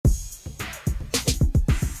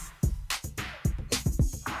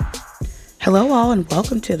Hello, all, and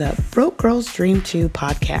welcome to the Broke Girls Dream 2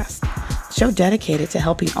 podcast, a show dedicated to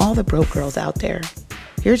helping all the broke girls out there.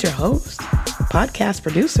 Here's your host, podcast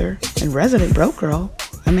producer, and resident broke girl,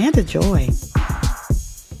 Amanda Joy.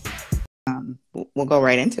 We'll go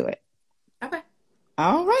right into it. Okay.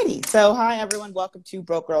 Alrighty. So, hi, everyone. Welcome to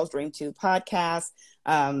Broke Girls Dream 2 podcast /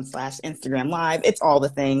 Instagram Live. It's all the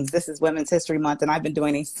things. This is Women's History Month, and I've been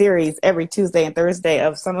doing a series every Tuesday and Thursday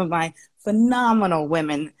of some of my phenomenal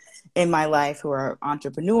women in my life who are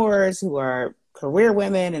entrepreneurs, who are career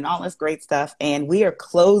women, and all this great stuff. And we are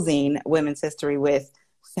closing Women's History with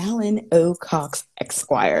Fallon O. Cox,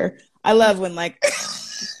 Esquire. I love when, like, to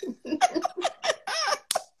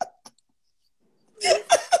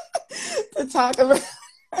talk about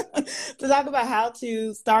how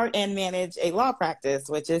to start and manage a law practice,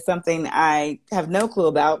 which is something I have no clue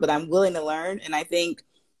about, but I'm willing to learn. And I think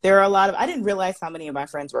there are I didn't realize how many of my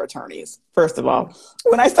friends were attorneys, first of all.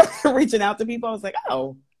 When I started reaching out to people, I was like,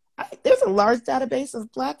 oh, there's a large database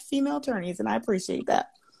of Black female attorneys, and I appreciate that.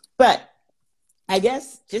 But I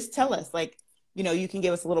guess just tell us, like, you can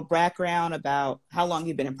give us a little background about how long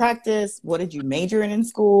you've been in practice, what did you major in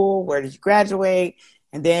school, where did you graduate,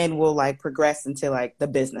 and then we'll, like, progress into, like, the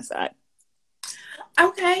business side.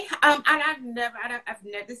 Okay. I've never,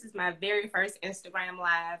 this is my very first Instagram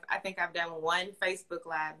Live. I think I've done one Facebook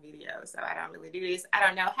Live video, so I don't really do this. I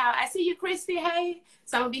don't know how. I see you, Christy. Hey.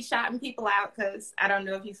 So I'm going to be shouting people out because I don't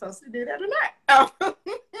know if you're supposed to do that or not.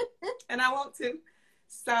 And I want to.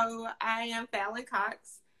 So I am Fallon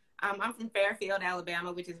Cox. I'm from Fairfield,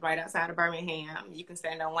 Alabama, which is right outside of Birmingham. You can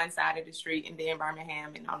stand on one side of the street and be in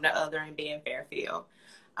Birmingham, and on the other and be in Fairfield.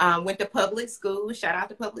 Went to public school. Shout out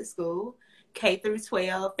to public school. K through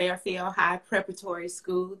 12, Fairfield High Preparatory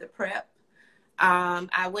School, the prep.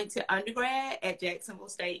 I went to undergrad at Jacksonville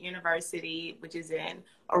State University, which is in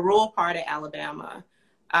a rural part of Alabama.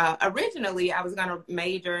 Originally, I was going to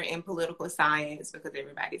major in political science because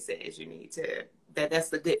everybody says that's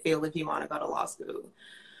the good field if you want to go to law school.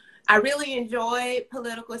 I really enjoyed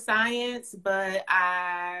political science, but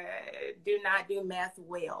I do not do math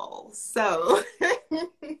well. So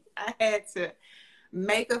I had to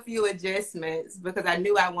make a few adjustments because I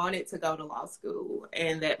knew I wanted to go to law school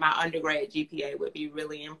and that my undergrad GPA would be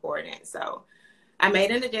really important. So I made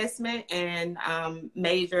an adjustment and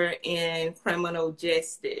majored in criminal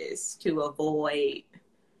justice to avoid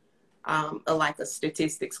a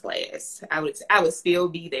statistics class. I would still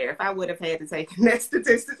be there. If I would have had to take that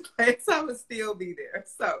statistics class, I would still be there.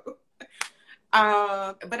 So,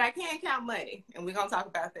 but I can't count money, and we're going to talk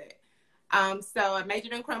about that. So I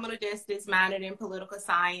majored in criminal justice, minored in political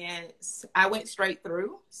science. I went straight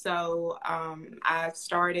through. So I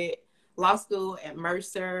started law school at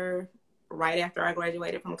Mercer right after I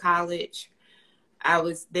graduated from college. I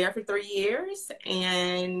was there for 3 years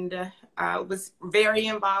and I was very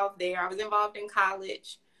involved there. I was involved in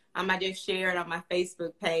college. I just shared on my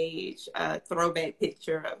Facebook page a throwback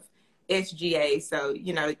picture of SGA. So,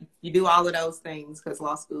 you do all of those things because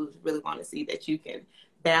law schools really want to see that you can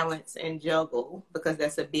balance and juggle, because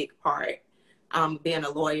that's a big part, being a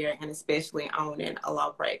lawyer and especially owning a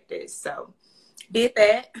law practice. So did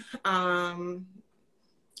that,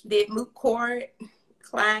 did moot court,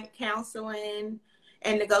 client counseling,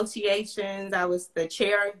 and negotiations. I was the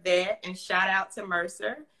chair of that, and shout out to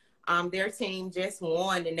Mercer. Their team just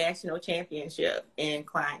won the national championship in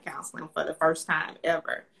client counseling for the first time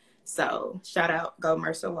ever. So shout out, go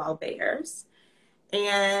Mercer Law Bears.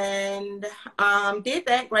 And did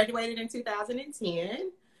that, graduated in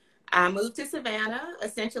 2010. I moved to Savannah,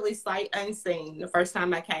 essentially sight unseen. The first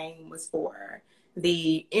time I came was for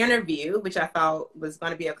the interview, which I thought was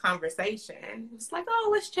going to be a conversation. It was like, oh,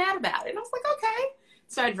 let's chat about it. And I was like, okay.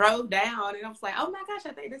 So I drove down and I was like, oh my gosh,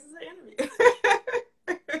 I think this is an interview.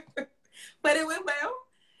 But it went well.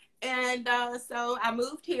 And so I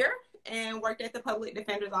moved here and worked at the public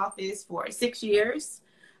defender's office for 6 years.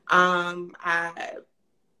 I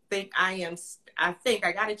think I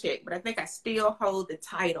got to check, but I think I still hold the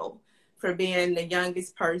title for being the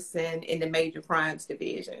youngest person in the major crimes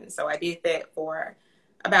division. So I did that for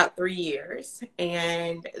about 3 years.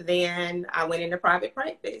 And then I went into private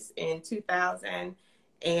practice in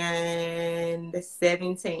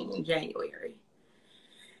 2017, January.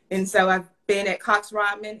 And so I've been at Cox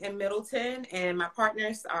Rodman in Middleton, and my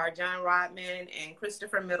partners are John Rodman and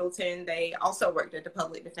Christopher Middleton. They also worked at the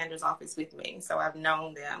public defender's office with me. So I've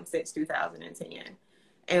known them since 2010.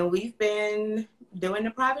 And we've been doing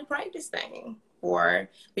the private practice thing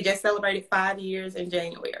we just celebrated 5 years in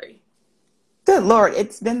January. Good Lord,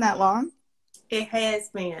 it's been that long? It has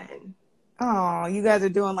been. Oh, you guys are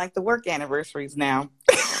doing like the work anniversaries now.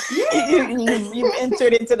 You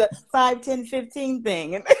entered into the 5, 10, 15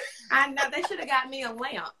 thing. I know they should have got me a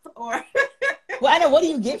lamp or. Well, I know. What do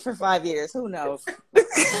you get for 5 years? Who knows?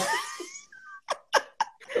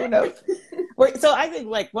 Who knows? So I think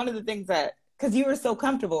like one of the things that, because you were so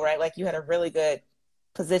comfortable, right? Like you had a really good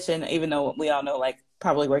position, even though we all know like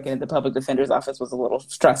probably working at the public defender's office was a little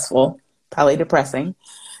stressful, probably depressing.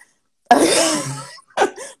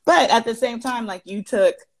 But at the same time, like you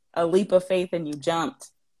took a leap of faith and you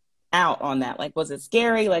jumped out on that. Like, was it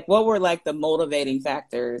scary? Like, what were like the motivating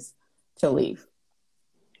factors to leave?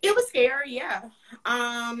 It was scary, yeah.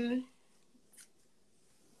 I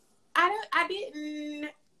didn't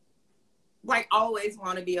like always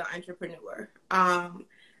want to be an entrepreneur.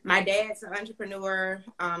 My dad's an entrepreneur.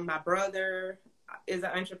 My brother is an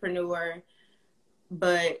entrepreneur,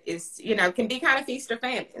 but it's, you know, can be kind of feast or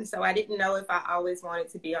famine. So I didn't know if I always wanted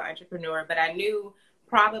to be an entrepreneur, but I knew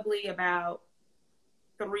probably about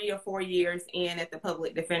 3 or 4 years in at the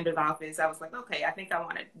public defender's office, I was like, okay, I think I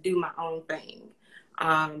want to do my own thing.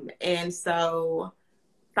 And so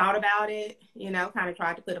thought about it, you know, kind of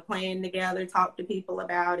tried to put a plan together, talk to people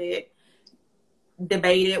about it,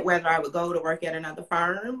 debated whether I would go to work at another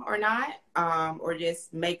firm or not, or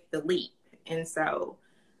just make the leap. And so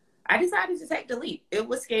I decided to take the leap. It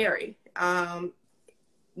was scary. Not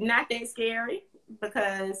that scary,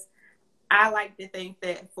 because I like to think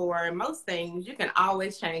that for most things, you can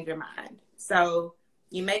always change your mind. So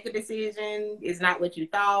you make a decision, it's not what you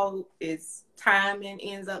thought, it's timing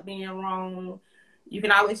ends up being wrong. You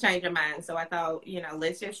can always change your mind. So I thought, you know,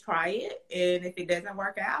 let's just try it. And if it doesn't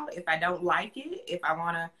work out, if I don't like it, if I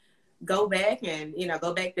want to go back and, you know,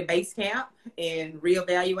 go back to base camp and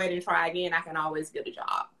reevaluate and try again, I can always get a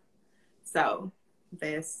job. So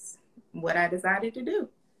that's what I decided to do.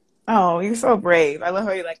 Oh, you're so brave. I love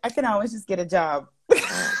how you're like, I can always just get a job. You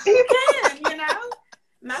can, you know.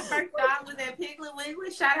 My first job was at Piggly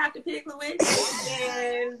Wiggly. Shout out to Piggly Wiggly.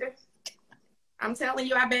 And I'm telling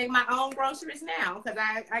you, I bag my own groceries now because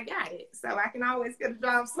I got it. So I can always get a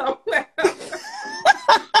job somewhere.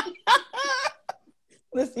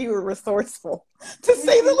 Listen, you were resourceful, to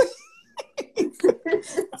say the least.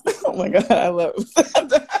 Oh my God, I love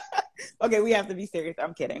it. Okay, we have to be serious.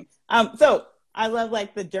 I'm kidding. So I love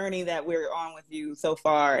like the journey that we're on with you so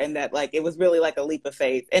far, and that like it was really like a leap of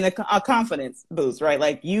faith and a confidence boost, right?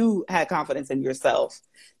 Like you had confidence in yourself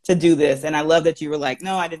to do this, and I love that you were like,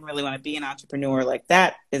 no, I didn't really want to be an entrepreneur. Like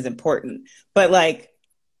that is important, but like,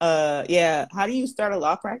 yeah, how do you start a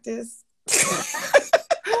law practice? It's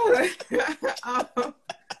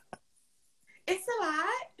a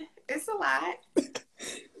lot. It's a lot.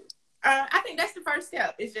 I think that's the first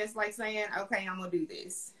step. It's just like saying, okay, I'm gonna do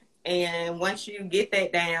this. And once you get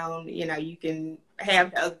that down, you know, you can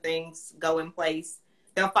have the other things go in place.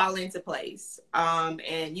 They'll fall into place.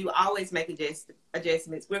 And you always make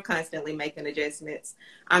adjustments. We're constantly making adjustments.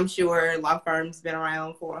 I'm sure law firms been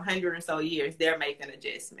around for 100 or so years. They're making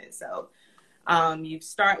adjustments. So you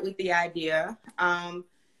start with the idea. And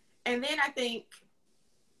then I think,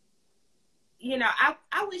 you know,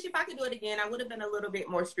 I wish if I could do it again, I would have been a little bit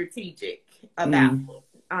more strategic about it.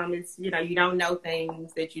 It's, you know, you don't know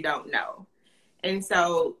things that you don't know. And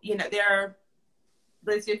so, you know,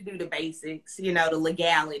 let's just do the basics, you know, the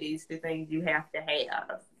legalities, the things you have to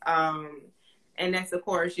have. And that's, of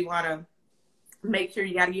course, you want to make sure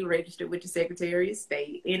you got to get registered with your Secretary of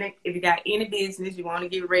State. If you got any business, you want to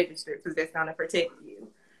get registered because that's going to protect you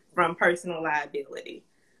from personal liability.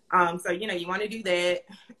 So, you know, you want to do that.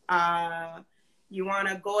 You want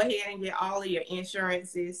to go ahead and get all of your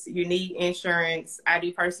insurances. You need insurance. I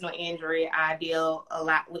do personal injury. I deal a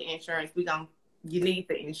lot with insurance. You need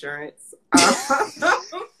the insurance.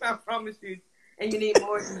 I promise you. And you need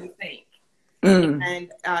more than you think.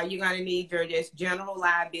 And you're going to need your just general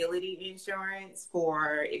liability insurance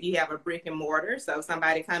for if you have a brick and mortar. So if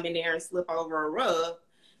somebody come in there and slip over a rug,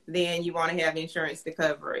 then you want to have insurance to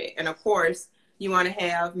cover it. And of course, you want to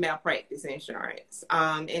have malpractice insurance.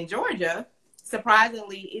 In Georgia,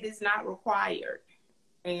 surprisingly, it is not required.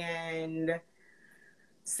 And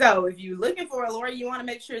so if you're looking for a lawyer, you want to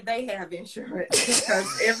make sure they have insurance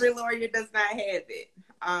because every lawyer does not have it.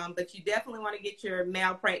 But you definitely want to get your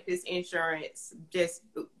malpractice insurance just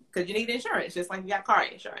because you need insurance, just like you got car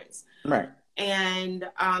insurance. Right. And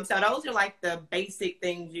so those are like the basic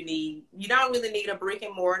things you need. You don't really need a brick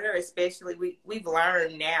and mortar, especially we've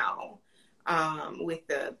learned now with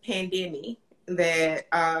the pandemic that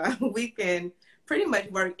we can pretty much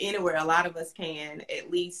work anywhere. A lot of us can,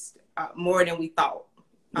 at least more than we thought.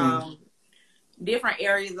 Different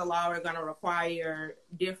areas of law are going to require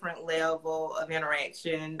different level of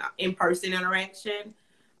interaction, in-person interaction.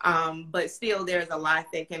 But still, there's a lot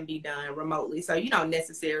that can be done remotely. So you don't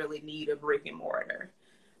necessarily need a brick and mortar.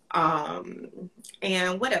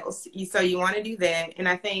 And what else? So you want to do that. And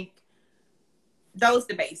I think those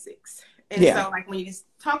the basics. And so like when you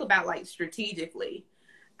talk about like strategically,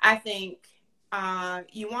 I think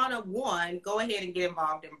you want to, go ahead and get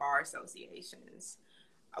involved in bar associations.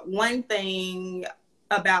 One thing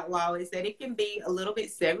about law is that it can be a little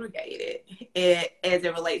bit segregated as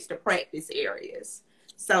it relates to practice areas.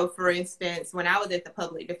 So for instance, when I was at the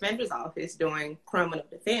public defender's office doing criminal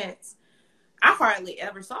defense, I hardly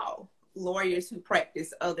ever saw lawyers who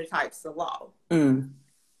practice other types of law.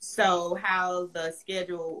 So how the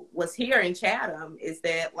schedule was here in Chatham is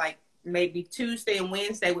that like maybe Tuesday and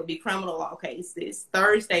Wednesday would be criminal law cases.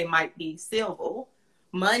 Thursday might be civil.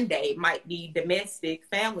 Monday might be domestic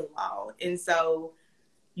family law. And so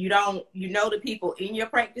you know the people in your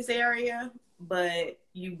practice area, but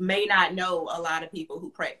you may not know a lot of people who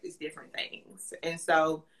practice different things. And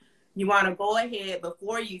so you want to go ahead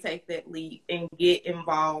before you take that leap and get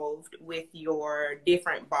involved with your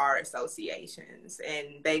different bar associations.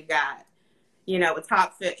 And they've got, you know, a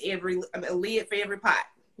top for a lid for every pot.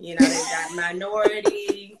 You know, they've got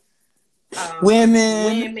minority,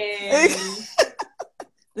 women,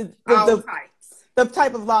 all types. The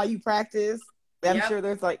type of law you practice. I'm sure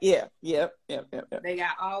there's like, yep. They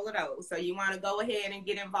got all of those. So you want to go ahead and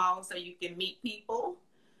get involved so you can meet people.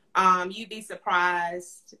 You'd be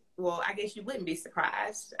surprised. Well, I guess you wouldn't be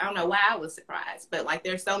surprised. I don't know why I was surprised, but like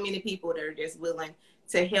there's so many people that are just willing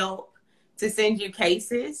to help, to send you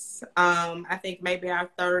cases. I think maybe our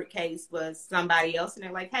third case was somebody else, and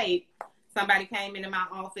they're like, hey, somebody came into my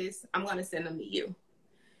office. I'm going to send them to you.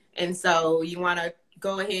 And so you want to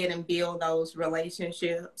go ahead and build those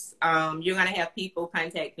relationships. You're going to have people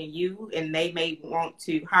contacting you, and they may want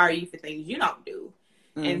to hire you for things you don't do.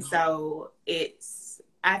 And so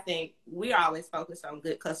I think we're always focused on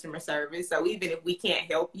good customer service. So even if we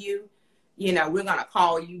can't help you, you know, we're going to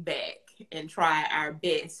call you back and try our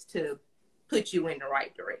best to put you in the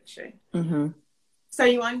right direction. So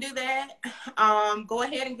you want to do that? Go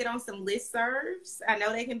ahead and get on some listservs. I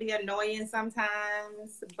know they can be annoying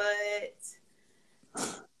sometimes, but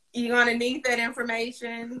you're going to need that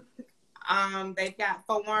information. They've got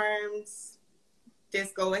forms.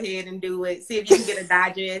 Just go ahead and do it. See if you can get a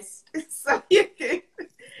digest so you can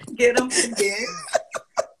get them condensed.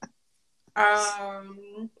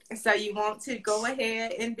 So you want to go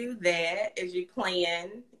ahead and do that as you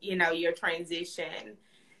plan, you know, your transition.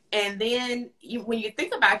 And then when you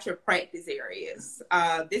think about your practice areas,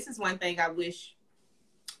 this is one thing I wish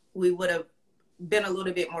we would have been a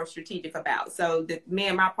little bit more strategic about. So me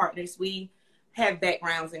and my partners, we have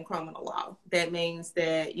backgrounds in criminal law. That means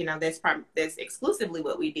that, you know, that's exclusively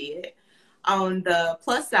what we did. On the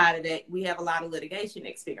plus side of that, we have a lot of litigation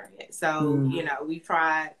experience. So, you know, we've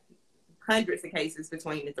tried hundreds of cases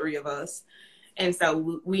between the three of us. And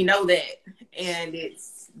so we know that. And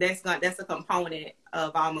that's a component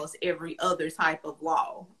of almost every other type of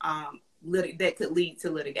law that could lead to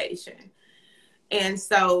litigation. And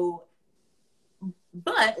so,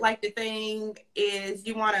 but like the thing is,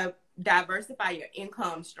 you want to diversify your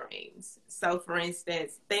income streams. So for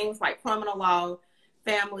instance, things like criminal law,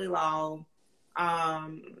 family law,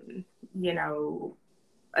 you know,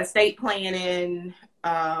 estate planning,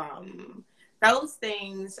 those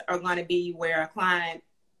things are going to be where a client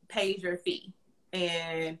pays your fee,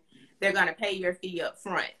 and they're going to pay your fee up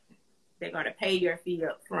front. They're going to pay your fee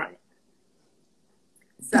up front.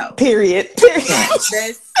 So period.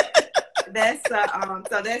 That's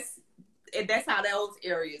how those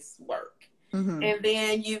areas work. And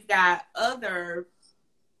then you've got other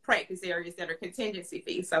practice areas that are contingency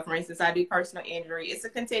fees. So for instance, I do personal injury. It's a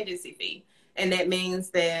contingency fee. And that means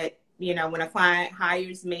that, you know, when a client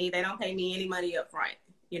hires me, they don't pay me any money up front.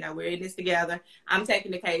 You know, we're in this together. I'm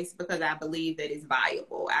taking the case because I believe that it's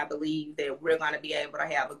viable. I believe that we're going to be able to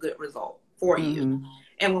have a good result for you.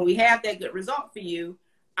 And when we have that good result for you,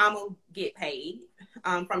 I'm going to get paid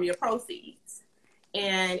from your proceeds.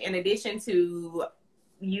 And in addition to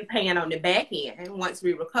you paying on the back end, once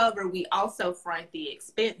we recover, we also front the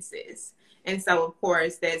expenses. And so, of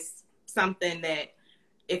course, that's something that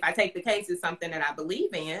if I take the case, it's something that I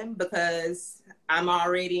believe in because I'm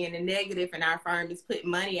already in the negative and our firm is putting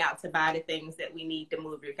money out to buy the things that we need to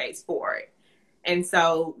move your case forward. And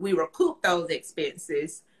so we recoup those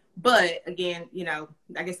expenses. But again, you know,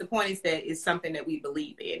 I guess the point is that it's something that we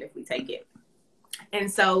believe in if we take it. And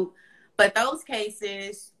so, but those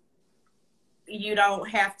cases, you don't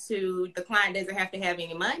have to, the client doesn't have to have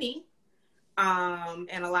any money.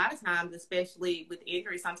 And a lot of times, especially with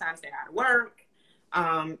injury, sometimes they're out of work.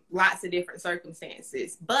 lots of different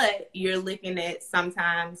circumstances. But you're looking at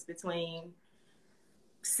sometimes between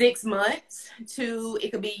 6 months to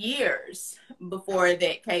it could be years before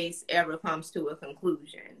that case ever comes to a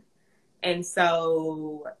conclusion. And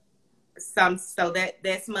so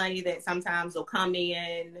that's money that sometimes will come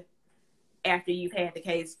in after you've had the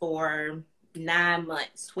case for 9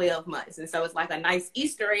 months, 12 months. And so it's like a nice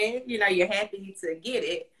Easter egg, you know, you're happy to get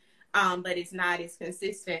it. But it's not as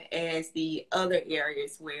consistent as the other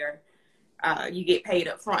areas where you get paid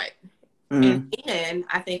up front. And then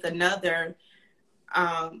I think another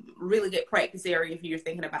really good practice area if you're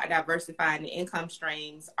thinking about diversifying the income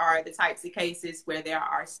streams are the types of cases where there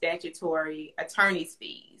are statutory attorney's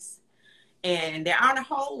fees. And there aren't a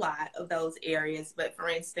whole lot of those areas, but for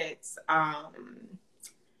instance,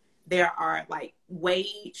 there are like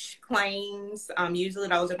wage claims. Usually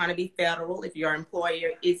those are going to be federal if your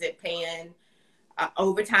employer isn't paying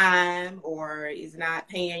overtime or is not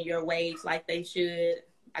paying your wage like they should.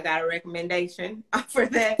 I got a recommendation for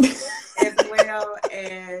that, as well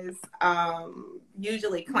as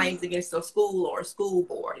usually claims against a school or a school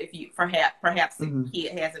board if you perhaps the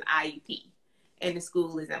kid has an IEP and the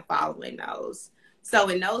school isn't following those. So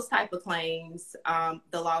in those type of claims,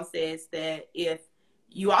 the law says that if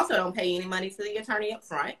you also don't pay any money to the attorney up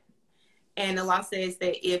front, and the law says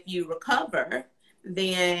that if you recover,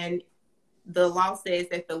 then the law says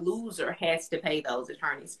that the loser has to pay those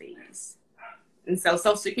attorney's fees. And so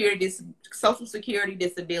Social Security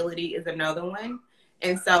disability is another one.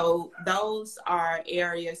 And so those are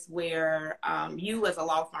areas where you as a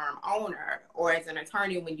law firm owner or as an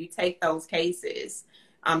attorney, when you take those cases,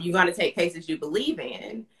 you're going to take cases you believe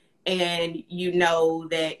in, and you know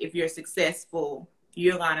that if you're successful,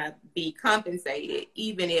 you're going to be compensated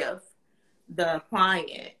even if the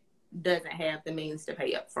client doesn't have the means to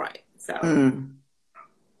pay up front. So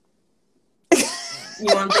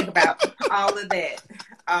you want to think about all of that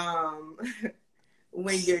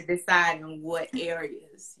when you're deciding what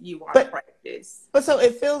areas you want to practice. But so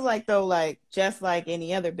it feels like, though, like just like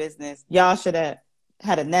any other business, y'all should have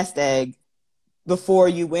had a nest egg before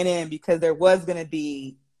you went in, because there was going to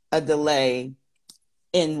be a delay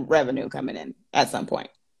in revenue coming in at some point.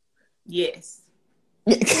 Yes.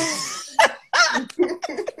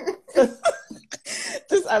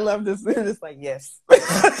 I love this. It's like, yes.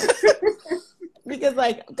 Because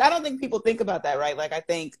like, I don't think people think about that, right? Like, I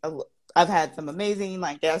think I've had some amazing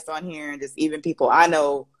like guests on here, and just even people I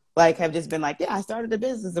know like have just been like, yeah, I started a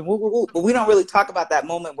business and woo, woo, woo. But we don't really talk about that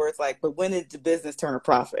moment where it's like, but when did the business turn a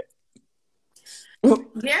profit?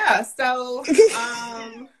 Yeah. So,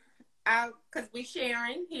 because we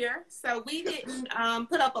sharing here, so we didn't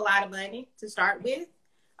put up a lot of money to start with.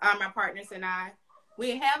 My partners and I, we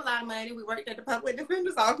didn't have a lot of money. We worked at the public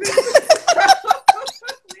defender's office. We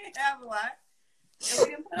didn't have a lot, and we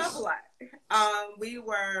didn't put up a lot. We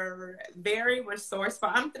were very resourceful.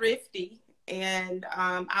 I'm thrifty, and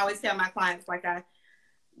I always tell my clients, like I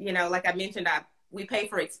mentioned, we pay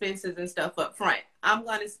for expenses and stuff up front. And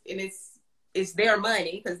it's their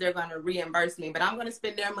money because they're going to reimburse me, but I'm going to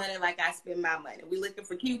spend their money like I spend my money. We're looking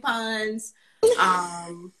for coupons.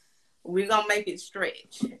 We're going to make it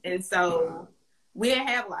stretch. And so we didn't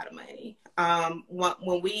have a lot of money.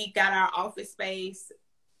 When we got our office space,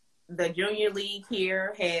 the Junior League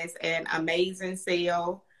here has an amazing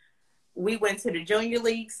sale. We went to the Junior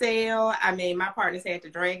League sale. I mean, my partners had to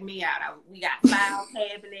drag me out. We got file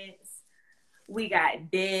cabinets. We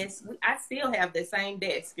got desks. I still have the same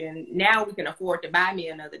desk, and now we can afford to buy me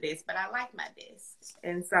another desk, but I like my desk.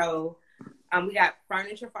 And so we got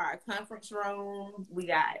furniture for our conference room. We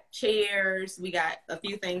got chairs. We got a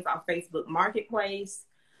few things off Facebook Marketplace.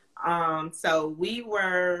 So we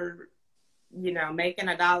were, making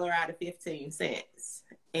 $1 out of 15 cents.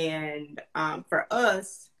 And for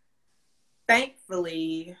us,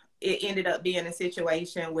 thankfully, it ended up being a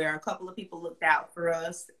situation where a couple of people looked out for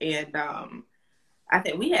us, and I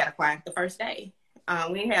think we had a client the first day.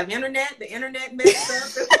 We didn't have internet. The internet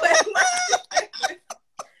messed up.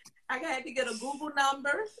 I had to get a Google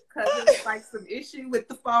number because it was like some issue with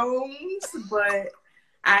the phones. But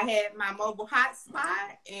I had my mobile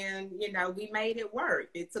hotspot, and we made it work.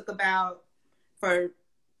 It took for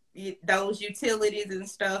those utilities and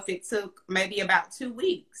stuff, it took maybe about 2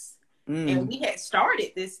 weeks. And we had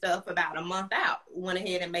started this stuff about a month out. Went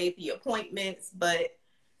ahead and made the appointments, but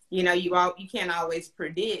you can't always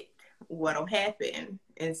predict what'll happen.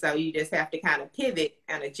 And so you just have to kind of pivot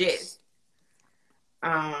and adjust.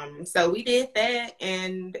 So we did that,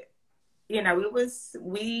 and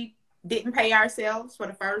we didn't pay ourselves for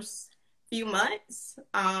the first few months.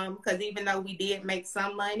 Because even though we did make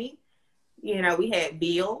some money, we had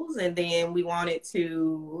bills, and then we wanted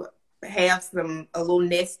to have a little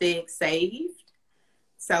nest egg saved.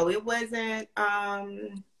 So it wasn't,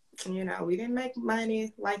 we didn't make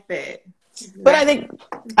money like that. But I think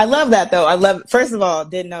I love that though. First of all,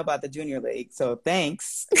 didn't know about the junior league, so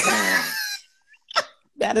thanks.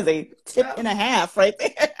 That is a tip and a half right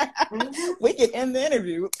there. Mm-hmm. We can end the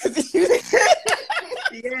interview.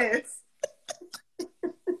 Yes.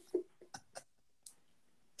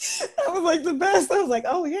 That was like the best. I was like,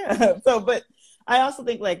 oh yeah. So, but I also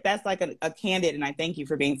think like that's like a candid, and I thank you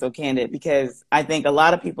for being so candid, because I think a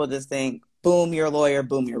lot of people just think, boom, you're a lawyer,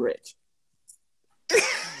 boom, you're rich.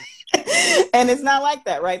 And it's not like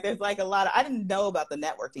that, right? There's like I didn't know about the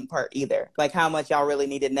networking part either. Like how much y'all really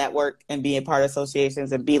need to network and be a part of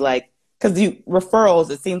associations and be like, because referrals,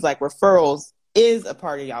 it seems like referrals is a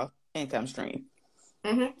part of y'all income stream.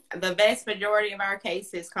 Mm-hmm. The vast majority of our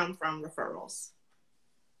cases come from referrals.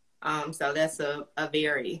 So that's a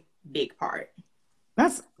very big part.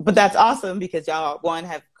 But that's awesome, because y'all, one,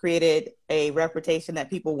 have created a reputation that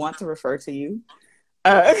people want to refer to you.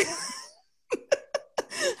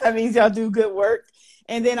 That means y'all do good work.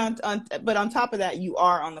 And then but on top of that, you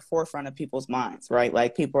are on the forefront of people's minds, right?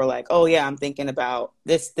 Like people are like, oh yeah, I'm thinking about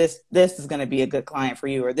this is going to be a good client for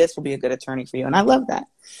you, or this will be a good attorney for you. And I love that.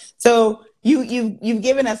 So you've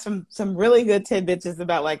given us some really good tidbits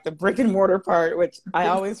about like the brick and mortar part, which I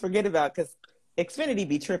always forget about because Xfinity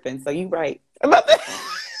be tripping. So you right about that.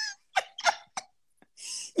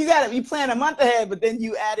 You plan a month ahead, but then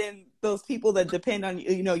you add in those people that depend on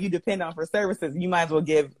you depend on for services. You might as well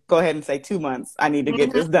go ahead and say 2 months. I need to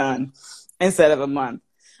get this done instead of a month.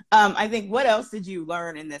 I think what else did you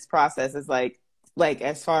learn in this process is like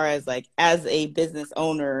as far as like as a business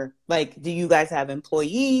owner, like do you guys have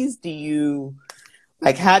employees? Do you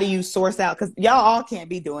like how do you source out? Because y'all all can't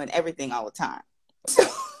be doing everything all the time.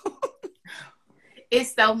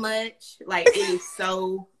 It's so much. Like it is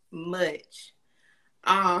so much.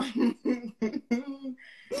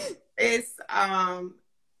 It's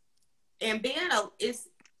and being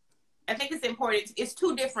I think it's important. It's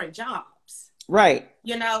two different jobs, right?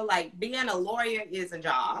 Like being a lawyer is a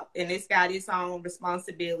job, and it's got its own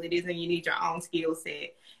responsibilities, and you need your own skill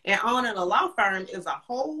set. And owning a law firm is a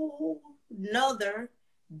whole nother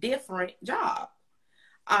different job.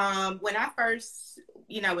 When I first,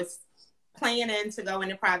 was planning to go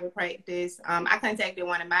into private practice, I contacted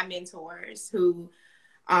one of my mentors who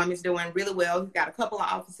is doing really well. He's got a couple of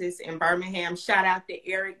offices in Birmingham. Shout out to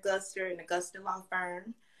Eric Guster and the Guster Law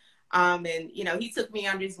Firm. And, he took me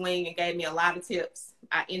under his wing and gave me a lot of tips.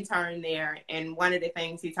 I interned there. And one of the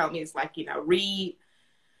things he told me is like, read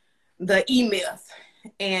the E-Myth.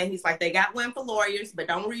 And he's like, they got one for lawyers, but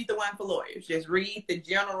don't read the one for lawyers. Just read the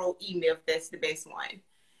general E-Myth. That's the best one.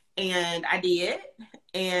 And I did.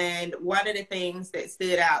 And one of the things that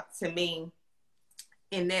stood out to me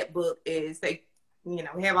in that book is they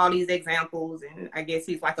have all these examples, and I guess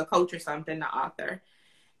he's like a coach or something, the author.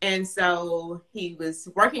 And so he was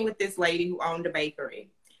working with this lady who owned a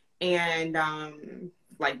bakery and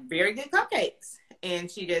like very good cupcakes. And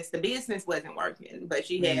the business wasn't working, but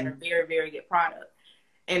she had a very, very good product.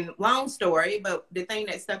 And long story, but the thing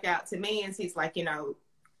that stuck out to me is he's like,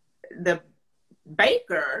 the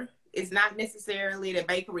baker is not necessarily the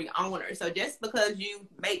bakery owner. So just because you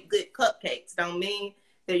make good cupcakes don't mean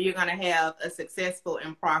that you're going to have a successful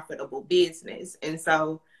and profitable business. And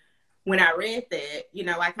so when I read that,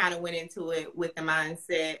 I kind of went into it with the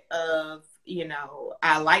mindset of,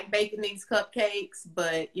 I like baking these cupcakes,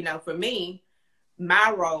 but, for me,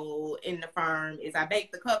 my role in the firm is I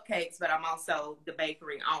bake the cupcakes, but I'm also the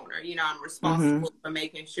bakery owner. I'm responsible for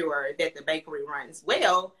making sure that the bakery runs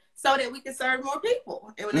well so that we can serve more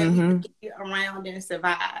people and that we can get around and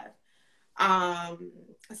survive.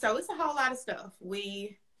 So it's a whole lot of stuff.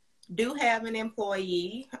 We do have an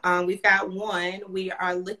employee. We've got one. We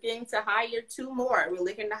are looking to hire 2 more. We're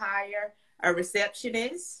looking to hire a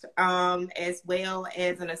receptionist as well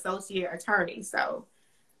as an associate attorney. So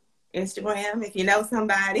Instagram, if you know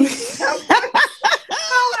somebody, call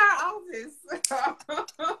our office.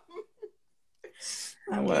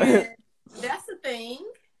 I would. That's the thing,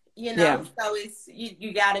 Yeah. So it's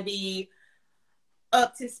you got to be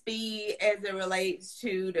up to speed as it relates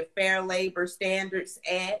to the Fair Labor Standards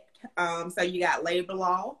Act. So you got labor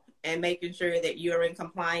law and making sure that you're in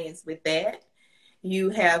compliance with that.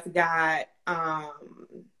 You have got,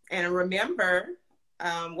 and remember,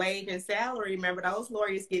 wage and salary. Remember, those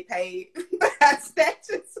lawyers get paid by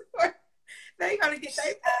statutes. They're going to get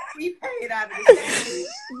their pay paid out of the statute.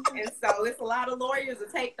 And so it's a lot of lawyers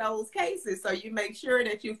that take those cases. So you make sure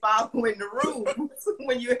that you're following the rules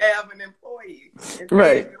when you have an employee. And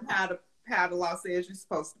right. how to how the law says you're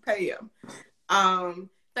supposed to pay them.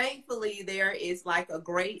 Thankfully, there is like a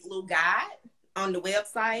great little guide on the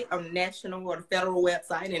website, on the national or the federal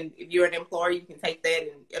website. And if you're an employer, you can take that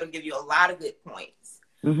and it'll give you a lot of good points.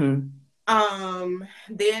 Mm-hmm.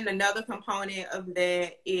 Then another component of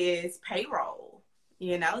that is payroll,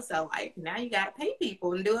 you know, so like now you got to pay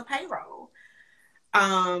people and do a payroll.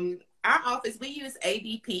 Our office, we use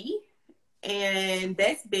ADP, and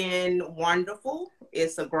that's been wonderful.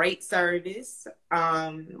 It's a great service.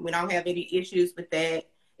 We don't have any issues with that.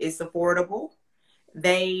 It's affordable.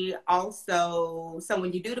 They also, so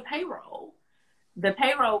when you do the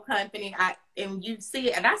payroll company, and you see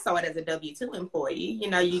it, and I saw it as a W-2 employee, you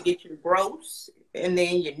know, you get your gross and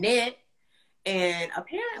then your net, and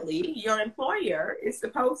apparently your employer is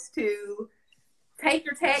supposed to take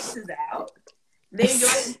your taxes out. Then your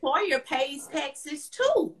employer pays taxes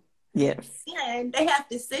too. Yes. And they have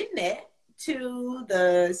to send that to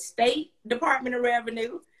the state Department of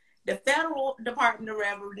Revenue, the federal Department of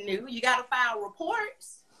Revenue. You got to file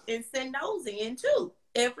reports and send those in too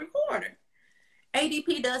every quarter.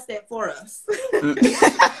 ADP does that for us.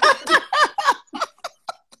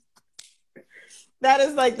 That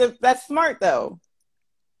is like that's smart though.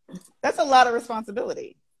 That's a lot of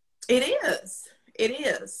responsibility. It is. It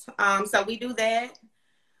is. So we do that.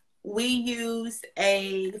 We use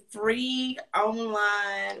a free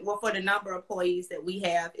online, well, for the number of employees that we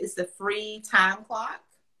have, it's a free time clock.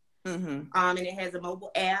 Mm-hmm. And it has a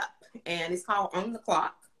mobile app, and it's called On the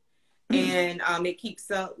Clock. Mm-hmm. And it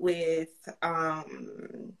keeps up with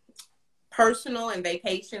personal and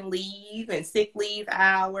vacation leave and sick leave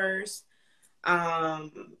hours.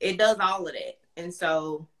 It does all of that. And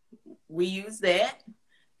so we use that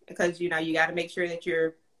because, you know, you got to make sure that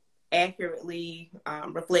you're accurately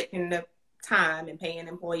reflecting the time and paying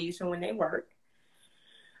employees for when they work.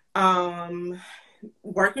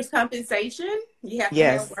 Workers' compensation. You have to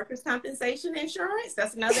have workers' compensation insurance.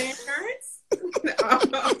 That's another insurance.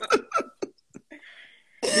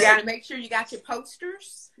 You got to make sure you got your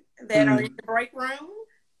posters that are in the break room.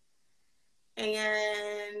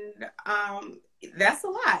 And that's a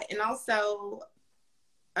lot. And also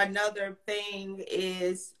another thing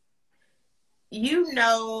is, you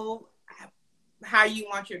know how you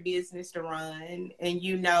want your business to run, and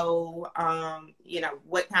you know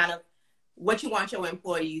what you want your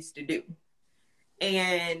employees to do.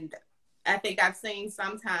 And I think I've seen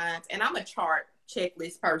sometimes, and I'm a chart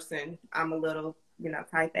checklist person. I'm a little,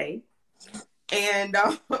 type A. And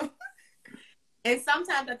and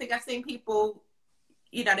sometimes I think I've seen people,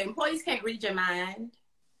 the employees can't read your mind.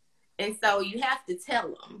 And so you have to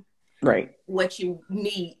tell them what you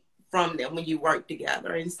need from them when you work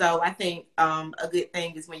together. And so I think a good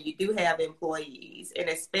thing is when you do have employees, and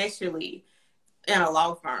especially in a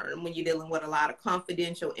law firm, when you're dealing with a lot of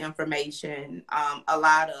confidential information, a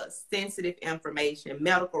lot of sensitive information,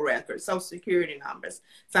 medical records, social security numbers.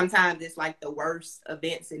 Sometimes it's like the worst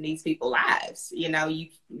events in these people's lives, you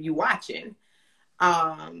watching.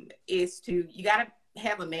 You got to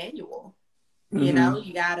have a manual,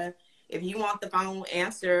 you got to, if you want the phone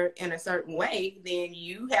answered in a certain way, then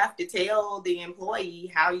you have to tell the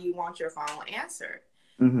employee how you want your phone answered.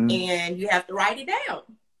 And you have to write it down.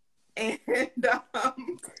 And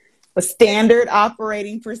a standard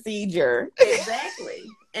operating procedure. Exactly.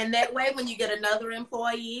 And that way, when you get another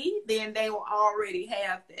employee, then they will already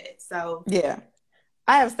have that. So yeah,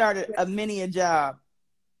 I have started a job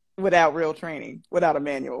without real training, without a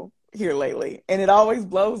manual here lately, and it always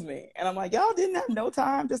blows me. And I'm like, y'all didn't have no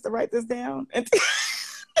time just to write this down.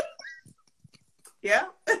 Yeah.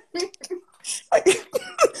 Like,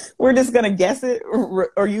 we're just gonna guess it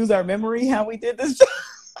or use our memory how we did this job.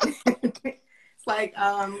 It's like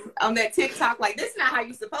on that TikTok, like, this is not how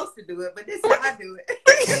you're supposed to do it, but this is how I do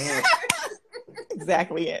it.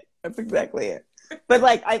 Exactly it. That's exactly it. But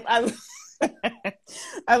like I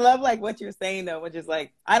I love like what you're saying though, which is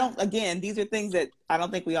like, these are things that I don't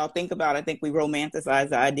think we all think about. I think we romanticize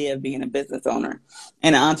the idea of being a business owner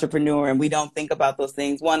and an entrepreneur, and we don't think about those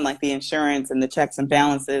things. One, like the insurance and the checks and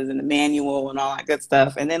balances and the manual and all that good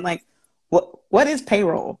stuff. And then like, what is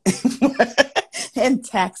payroll? And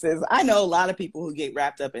taxes. I know a lot of people who get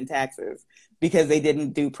wrapped up in taxes because they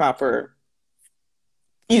didn't do proper,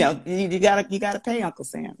 you gotta pay Uncle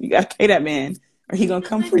Sam. You gotta pay that man, or he gonna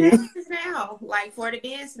come for you. Now, like for the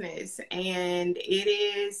business, and it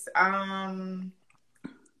is a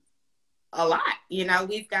lot.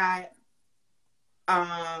 We've got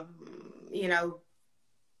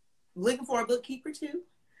looking for a bookkeeper too,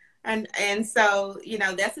 and so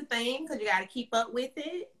that's a thing because you got to keep up with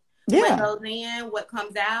it. Yeah. What goes in, what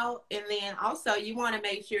comes out, and then also you want to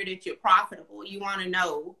make sure that you're profitable. You want to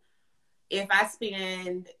know, if I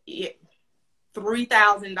spend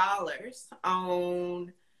 $3,000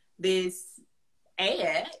 on this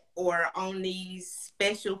ad or on these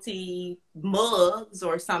specialty mugs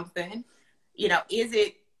or something, you know, is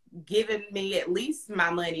it giving me at least my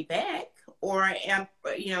money back? Or am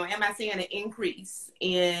I seeing an increase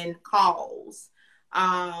in calls?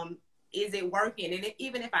 Is it working? And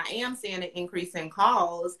even if I am seeing an increase in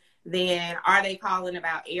calls, then are they calling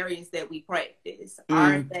about areas that we practice?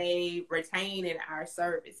 Are they retaining our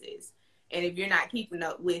services? And if you're not keeping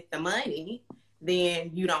up with the money,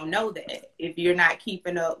 then you don't know that. If you're not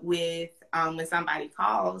keeping up with when somebody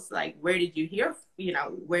calls, like, where did you hear,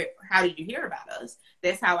 how did you hear about us?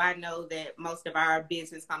 That's how I know that most of our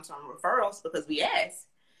business comes from referrals, because we ask.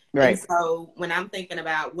 Right. And so when I'm thinking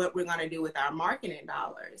about what we're going to do with our marketing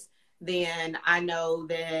dollars, then I know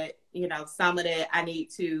that, some of that I need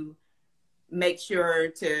to make sure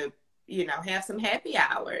to, have some happy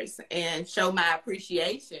hours and show my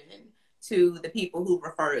appreciation to the people who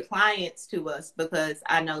refer clients to us, because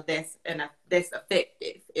I know that's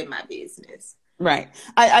effective in my business. Right.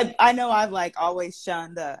 I know I've like always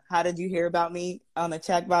shunned the "how did you hear about me" on the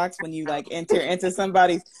checkbox when you like enter into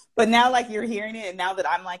somebody's, but now like you're hearing it, and now that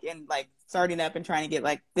I'm like in like starting up and trying to get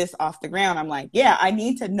like this off the ground, I'm like, yeah, I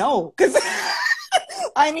need to know, because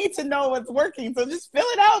I need to know what's working. So just fill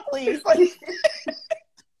it out, please. Like,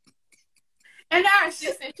 and our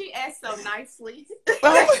assistant, she asks so nicely.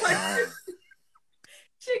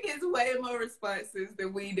 She gets way more responses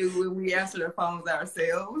than we do when we answer the phones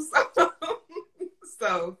ourselves.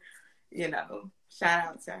 So, shout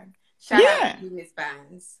out to her. Shout out to Miss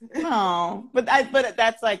Vines. Oh, but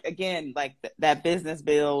that's like, again, like that business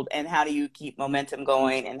build, and how do you keep momentum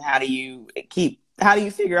going, and how do you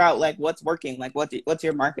figure out like what's working, like what's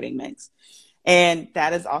your marketing mix? And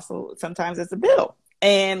that is also, sometimes it's a bill.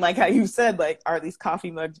 And like how you said, like, are these coffee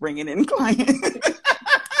mugs bringing in clients?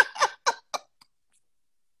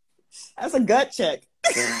 That's a gut check.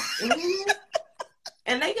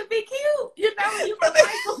 And they can be cute, you can like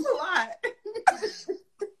them a lot.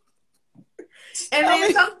 And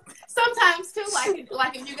then sometimes too,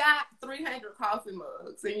 like if you got 300 coffee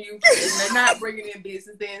mugs and they're not bringing in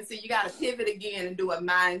business, then so you got to pivot again and do a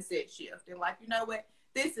mindset shift. And like, you know what?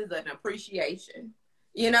 This is an appreciation.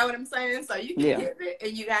 You know what I'm saying? So you can pivot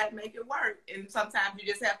and you got to make it work. And sometimes you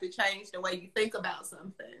just have to change the way you think about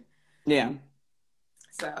something. Yeah.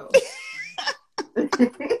 So.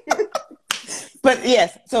 But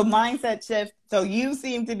yes, so mindset shift. So you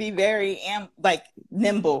seem to be very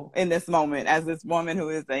nimble in this moment, as this woman who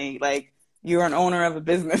is you're an owner of a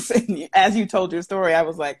business. And as you told your story, I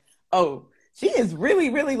was like, oh, she is really,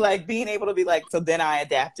 really like being able to be like, so then I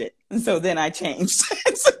adapted. And so then I changed.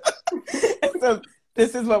 And so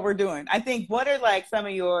this is what we're doing. I think, what are like some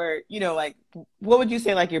of your, what would you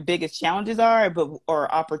say like your biggest challenges are,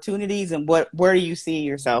 or opportunities, and where do you see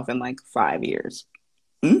yourself in like 5 years?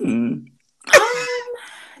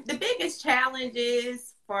 The biggest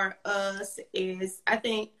challenges for us is, I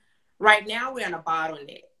think right now we're in a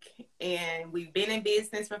bottleneck, and we've been in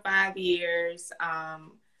business for 5 years.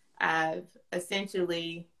 I've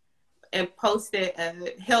essentially posted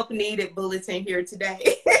a help needed bulletin here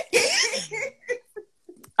today.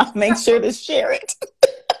 I'll make sure to share it.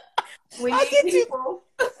 We need people.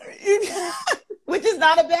 Which is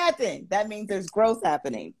not a bad thing. That means there's growth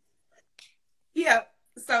happening. Yeah.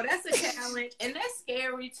 So that's a challenge, and that's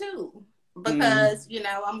scary too, because,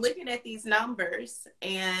 I'm looking at these numbers,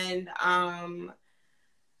 and,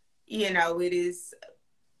 it is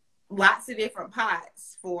lots of different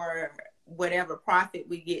pots for whatever profit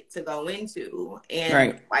we get to go into,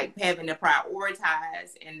 and like having to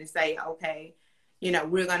prioritize and to say, okay,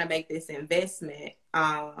 we're going to make this investment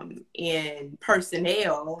in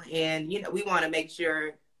personnel, and, we want to make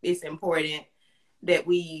sure it's important that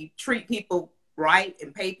we treat people right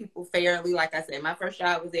and pay people fairly. Like I said, my first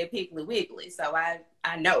job was at Piggly Wiggly, so I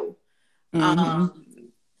know.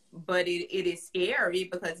 But it is scary,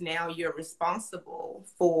 because now you're responsible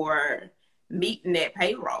for meeting that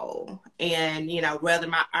payroll, and whether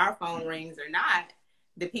our phone rings or not,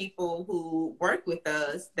 the people who work with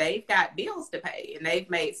us, they've got bills to pay, and they've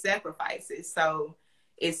made sacrifices. So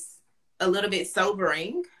it's a little bit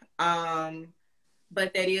sobering.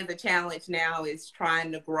 But that is a challenge now, is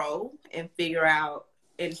trying to grow and figure out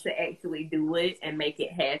and to actually do it and make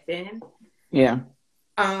it happen. Yeah.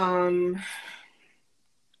 As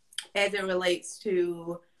it relates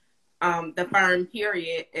to the firm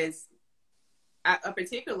period, is a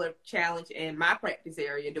particular challenge in my practice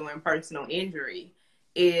area doing personal injury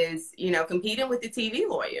is, competing with the TV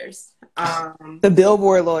lawyers. The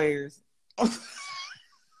billboard lawyers.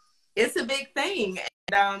 it's a big thing.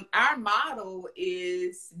 And our model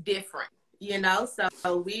is different, you know,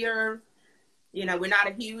 so we are, you know, we're not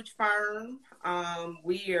a huge firm.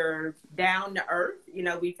 We are down to earth. You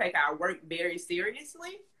know, we take our work very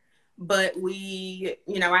seriously, but we,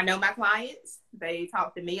 you know, I know my clients, they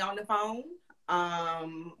talk to me on the phone.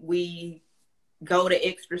 We go the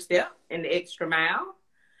extra step and the extra mile.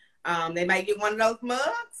 They might get one of those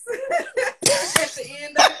mugs at the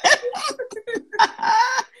end of it.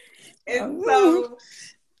 And so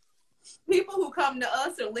people who come to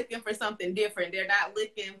us are looking for something different. They're not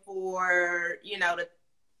looking for,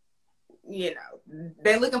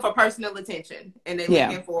 they're looking for personal attention, and they're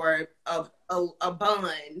looking for a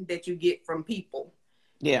bond that you get from people.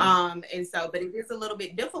 Yeah. And so, but it is a little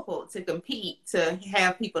bit difficult to compete, to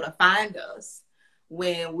have people to find us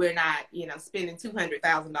when we're not, you know, spending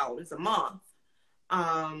 $200,000 a month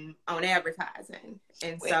on advertising.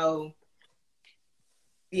 And so,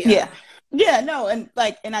 no, and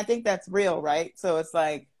I think that's real, right? So it's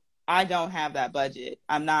like, I don't have that budget.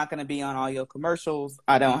 I'm not going to be on all your commercials.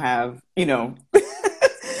 I don't have, you know,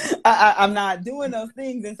 I'm not doing those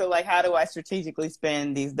things. And so, like, how do I strategically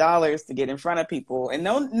spend these dollars to get in front of people? And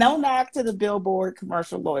no knock to the billboard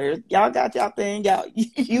commercial lawyers. Y'all got y'all thing. Y'all,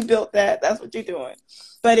 you built that. That's what you're doing.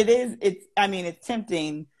 But it's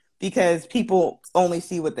tempting because people only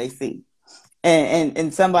see what they see.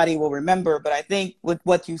 And somebody will remember. But I think with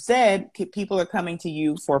what you said, people are coming to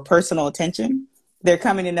you for personal attention. They're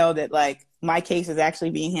coming to know that, like, my case is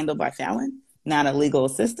actually being handled by Fallon, not a legal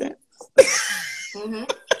assistant. Mm-hmm.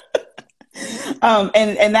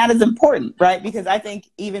 And that is important, right? Because I think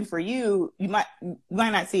even for you, you might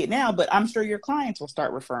not see it now, but I'm sure your clients will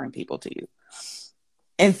start referring people to you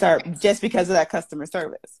and start, just because of that customer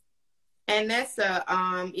service. And that's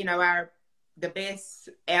the best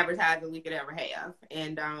advertising we could ever have.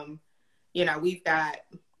 And we've got,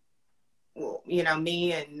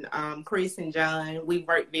 me and Chris and John, we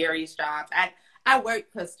work various jobs. I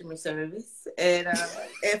work customer service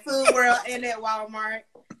at Food World and at Walmart.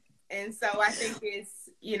 And so I think it's,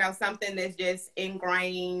 something that's just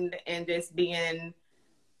ingrained, and just being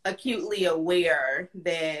acutely aware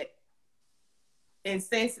that, and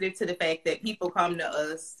sensitive to the fact that people come to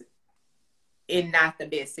us in not the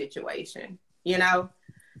best situation,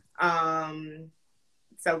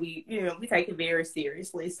 So we take it very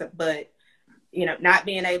seriously. So, but, not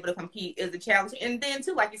being able to compete is a challenge. And then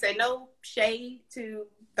too, like you say, no shade to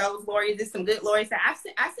those lawyers. There's some good lawyers. I've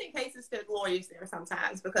seen cases to lawyers there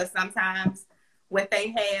sometimes, because sometimes what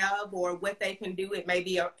they have or what they can do, it may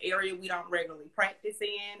be an area we don't regularly practice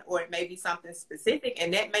in, or it may be something specific,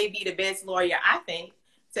 and that may be the best lawyer, I think,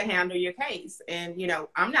 to handle your case. And,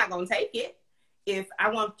 I'm not going to take it if I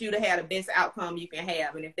want you to have the best outcome you can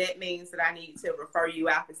have. And if that means that I need to refer you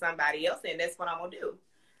out to somebody else, then that's what I'm going to do.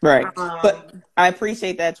 Right. But I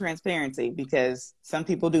appreciate that transparency, because some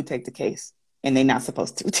people do take the case and they're not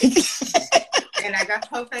supposed to take it. And I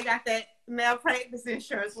hope they got that malpractice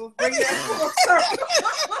insurance. We'll bring that full circle.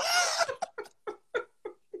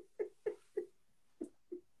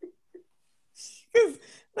 Because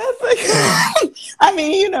that's like,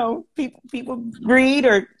 people greed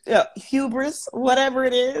or hubris, whatever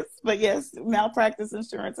it is. But yes, malpractice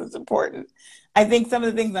insurance is important. I think some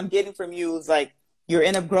of the things I'm getting from you is like, you're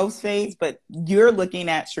in a growth phase, but you're looking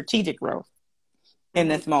at strategic growth in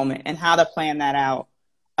this moment and how to plan that out.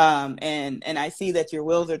 And I see that your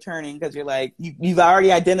wheels are turning, because you're like, you've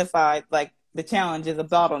already identified, like, the challenge is a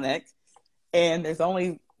bottleneck, and there's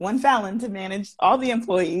only one Fallon to manage all the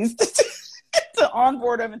employees to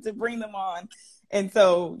onboard them and to bring them on. And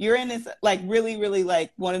so you're in this, like, really, really,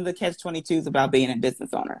 like, one of the catch-22s about being a business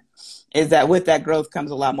owner is that with that growth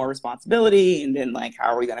comes a lot more responsibility. And then, like, how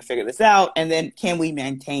are we going to figure this out? And then can we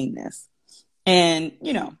maintain this? And,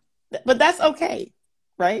 but that's okay,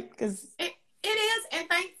 right? Because it is. And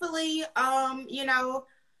thankfully,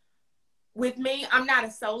 with me, I'm not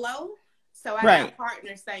a solo. So I got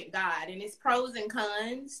partners, thank God. And it's pros and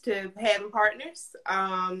cons to having partners.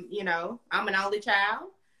 I'm an only child.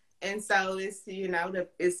 And so it's,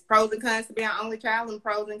 it's pros and cons to being an only child, and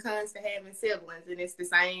pros and cons to having siblings. And it's the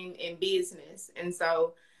same in business. And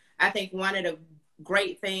so I think one of the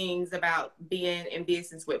great things about being in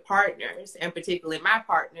business with partners, and particularly my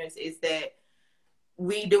partners, is that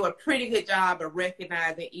we do a pretty good job of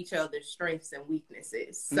recognizing each other's strengths and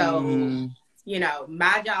weaknesses. So,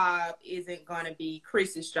 my job isn't going to be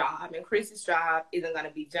Chris's job, and Chris's job isn't going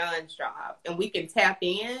to be John's job. And we can tap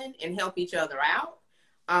in and help each other out.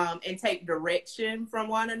 And take direction from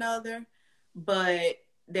one another. But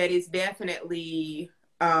that is definitely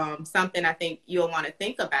something I think you'll want to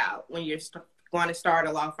think about when you're going to start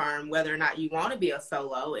a law firm, whether or not you want to be a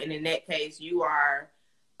solo. And in that case, you are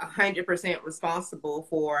 100% responsible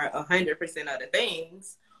for 100% of the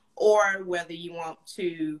things, or whether you want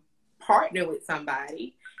to partner with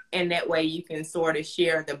somebody, and that way you can sort of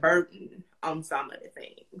share the burden on some of the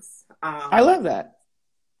things. I love that.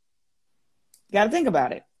 You got to think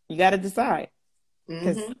about it. You got to decide.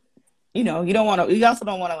 Because, you know, you also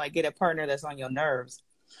don't want to like get a partner that's on your nerves.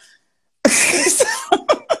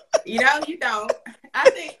 You know, you don't. I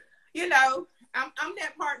think, you know, I'm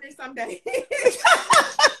that partner some days.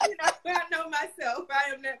 You know, I know myself.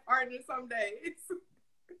 I am that partner some days.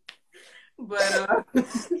 But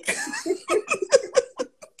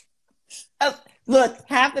look,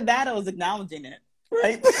 half the battle is acknowledging it,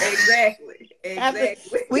 right?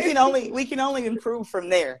 Exactly. We can only improve from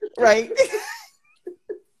there, right?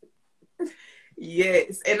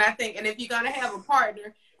 Yes, and I think, and if you're gonna have a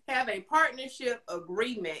partner, have a partnership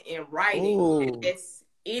agreement in writing. It's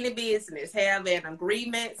any business, have an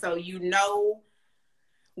agreement so you know,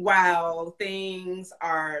 while things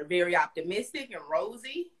are very optimistic and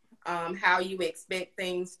rosy, how you expect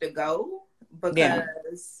things to go.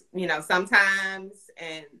 Because, you know, sometimes,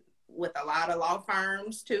 and with a lot of law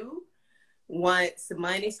firms too, once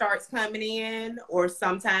money starts coming in, or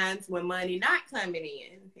sometimes when money not coming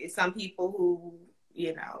in, it's some people who,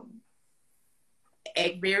 you know,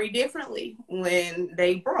 act very differently when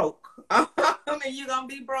they broke. I mean, you're gonna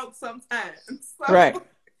be broke sometimes. So right.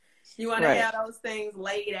 You want to have those things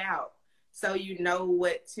laid out so you know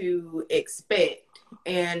what to expect,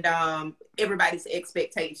 and everybody's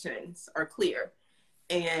expectations are clear.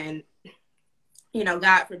 And, you know,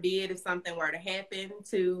 God forbid if something were to happen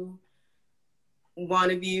to one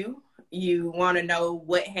of you, you want to know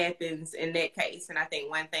what happens in that case. And I think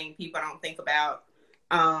one thing people don't think about,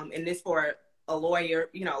 and this for a lawyer,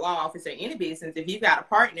 you know, law officer in any business, if you've got a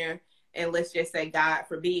partner and let's just say, God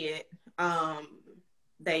forbid,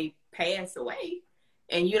 they pass away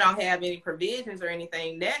and you don't have any provisions or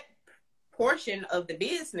anything, that portion of the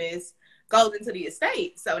business goes into the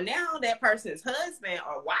estate. So now that person's husband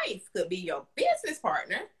or wife could be your business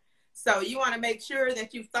partner. So you want to make sure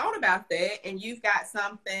that you've thought about that and you've got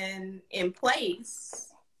something in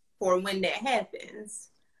place for when that happens.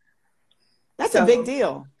 That's a big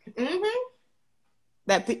deal.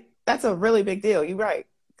 Mm-hmm. That's a really big deal. You're right.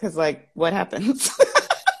 Because, like, what happens?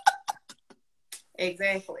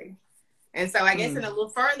 Exactly. And so I guess in a little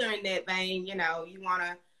further in that vein, you know, you want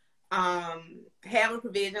to have a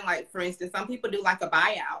provision, like, for instance, some people do like a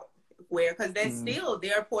buyout where, because that's still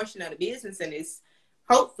their portion of the business and it's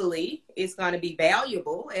hopefully it's going to be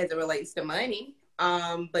valuable as it relates to money.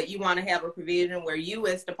 But you want to have a provision where you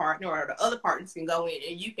as the partner or the other partners can go in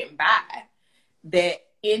and you can buy that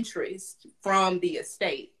interest from the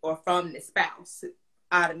estate or from the spouse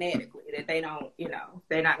automatically, that they don't, you know,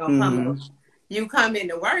 they're not going to come up. You come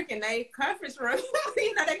into work and they conference room,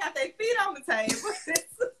 you know, they got their feet on the table.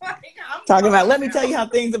 It's like, I'm talking about, let me tell you how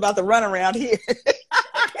things about to run around here.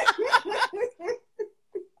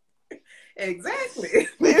 Exactly.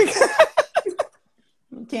 You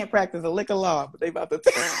can't practice a lick of law, but they about to.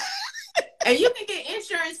 And you can get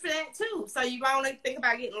insurance for that too. So you want to think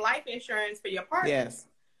about getting life insurance for your partner. Yes.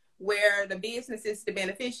 Where the business is the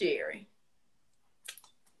beneficiary.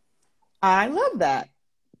 I love that.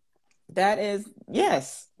 That is,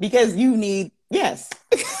 yes, because you need, yes.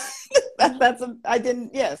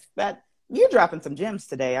 You're dropping some gems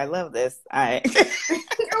today. I love this. Oh,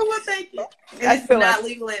 well, thank you. It's not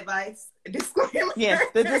legal advice. Disclaimer. Yes,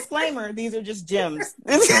 the disclaimer, these are just gems.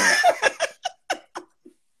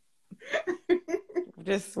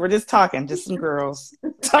 We're just talking, just some girls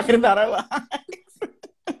talking about our lives.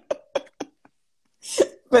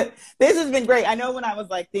 But this has been great. I know when I was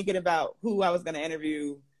like thinking about who I was going to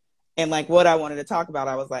interview and like what I wanted to talk about,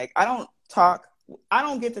 I was like, I don't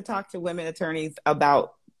get to talk to women attorneys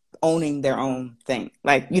about owning their own thing.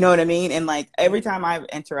 Like, you know what I mean? And like every time I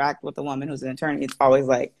interact with a woman who's an attorney, it's always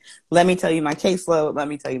like, let me tell you my caseload, let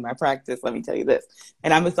me tell you my practice, let me tell you this.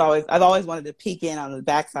 And I've always wanted to peek in on the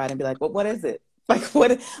backside and be like, well, what is it? Like,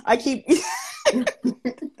 what I keep.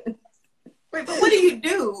 Wait, but what do you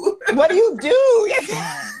do? What do you do?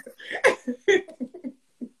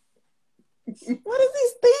 What are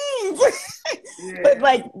these things? Yeah.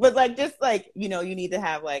 But like, just like, you know, you need to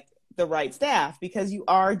have like the right staff because you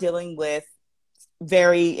are dealing with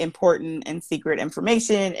very important and secret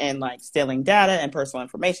information, and like stealing data and personal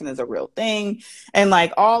information is a real thing. And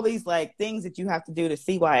like all these like things that you have to do to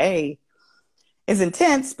CYA is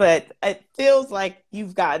intense, but it feels like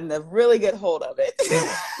you've gotten a really good hold of it.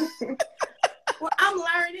 Well, I'm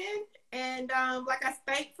learning, And like I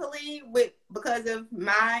thankfully, because of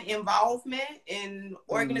my involvement in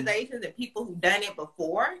organizations and people who've done it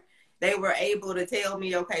before, they were able to tell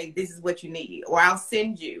me, okay, this is what you need, or I'll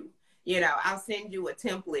send you a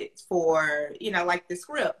template for, like the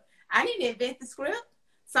script. I didn't invent the script.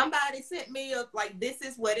 Somebody sent me this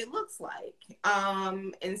is what it looks like.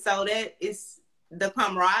 And so that is, the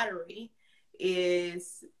camaraderie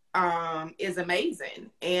is amazing.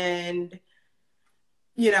 And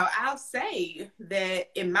I'll say that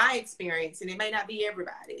in my experience, and it may not be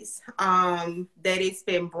everybody's, that it's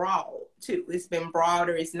been broad too. It's been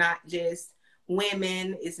broader. It's not just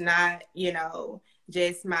women. It's not,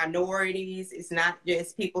 just minorities. It's not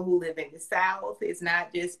just people who live in the South. It's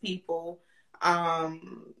not just people,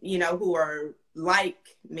 who are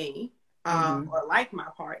like me, or like my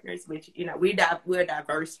partners, which, we're a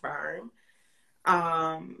diverse firm.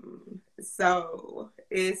 So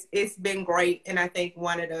it's been great. And I think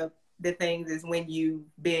one of the things is when you've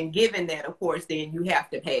been given that, of course, then you have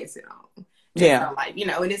to pass it on. Yeah. So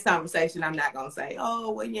in this conversation, I'm not going to say,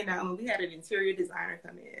 oh, well, we had an interior designer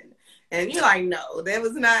come in and you're like, no, that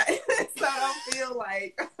was not. So I don't feel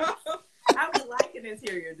like I would like an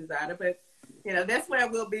interior designer, but that's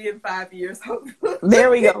where we'll be in 5 years. Hopefully.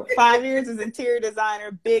 There we go. 5 years as interior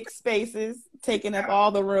designer, big spaces, taking up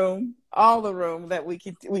all the room that we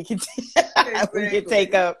could exactly. We could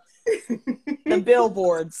take up. The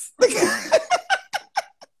billboards.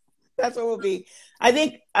 That's what we'll be.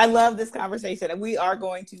 I love this conversation, and we are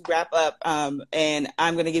going to wrap up. And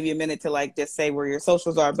I'm going to give you a minute to just say where your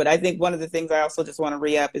socials are. But I think one of the things I also just want to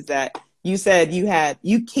re-up is that you said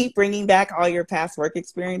you keep bringing back all your past work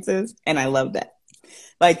experiences, and I love that.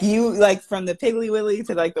 From the Piggly Wiggly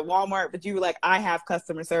to the Walmart, but you were like, I have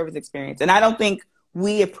customer service experience, and I don't think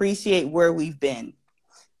we appreciate where we've been.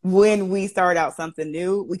 When we start out something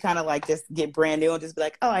new, we kind of just get brand new and just be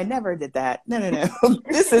like, oh, I never did that. No.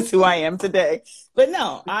 This is who I am today. But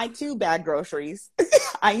no, I too bag groceries.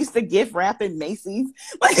 I used to gift wrap in Macy's.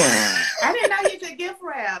 I didn't know you could gift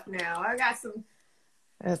wrap now. I got some.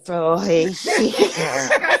 That's all. Hey,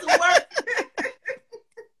 I got some work.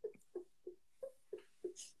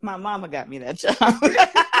 My mama got me that job.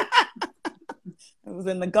 It was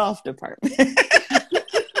in the golf department.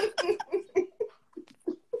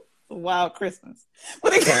 Wild Christmas.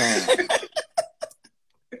 But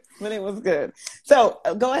it was good. So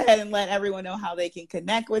go ahead and let everyone know how they can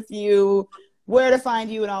connect with you, where to find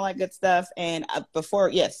you, and all that good stuff. And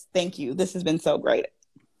thank you. This has been so great.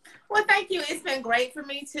 Well, thank you. It's been great for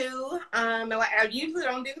me too. I usually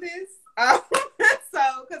don't do this.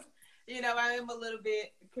 So, because, I am a little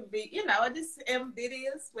bit, I just am, it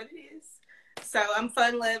is what it is. So I'm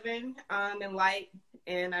fun loving, and light,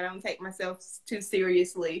 and I don't take myself too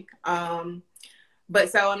seriously. But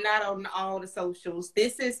so I'm not on all the socials.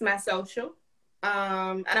 This is my social.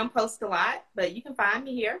 I don't post a lot, but you can find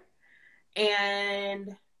me here.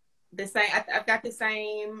 And the same, I've got the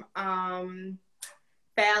same, Fallon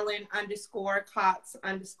 _Cox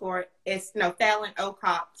Fallon O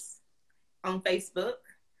Cox on Facebook.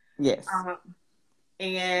 Yes.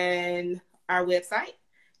 And our website,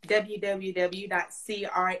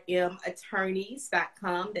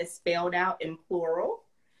 www.crmattorneys.com. That's spelled out in plural.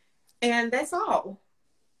 And that's all.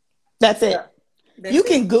 That's it. You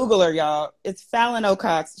can Google her, y'all. It's Fallon O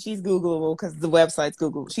Cox. She's Googleable because the website's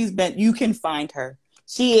Google. You can find her.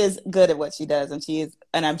 She is good at what she does, and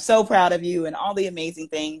I'm so proud of you and all the amazing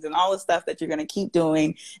things and all the stuff that you're going to keep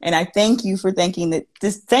doing. And I thank you for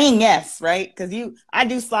just saying yes, right? Because I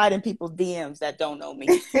do slide in people's DMs that don't know me.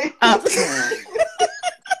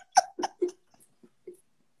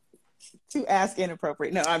 To ask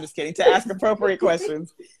inappropriate. No, I'm just kidding. To ask appropriate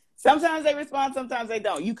questions. Sometimes they respond, sometimes they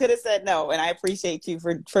don't. You could have said no, and I appreciate you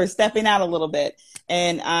for stepping out a little bit.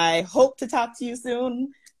 And I hope to talk to you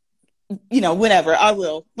soon. Whenever I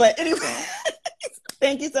will. But anyway,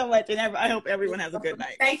 thank you so much. And I hope everyone has a good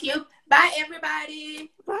night. Thank you. Bye,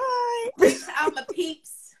 everybody. Bye. All my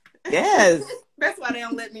peeps. Yes. That's why they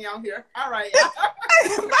don't let me on here. All right.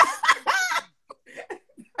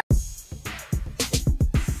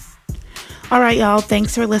 All right, y'all.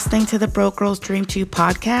 Thanks for listening to the Broke Girls Dream 2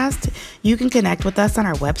 podcast. You can connect with us on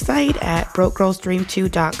our website at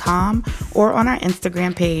brokegirlsdream2.com or on our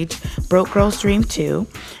Instagram page, Broke Girls Dream 2.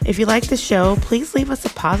 If you like the show, please leave us a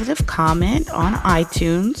positive comment on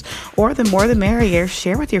iTunes, or the more the merrier,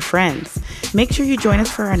 share with your friends. Make sure you join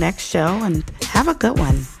us for our next show and have a good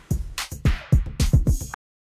one.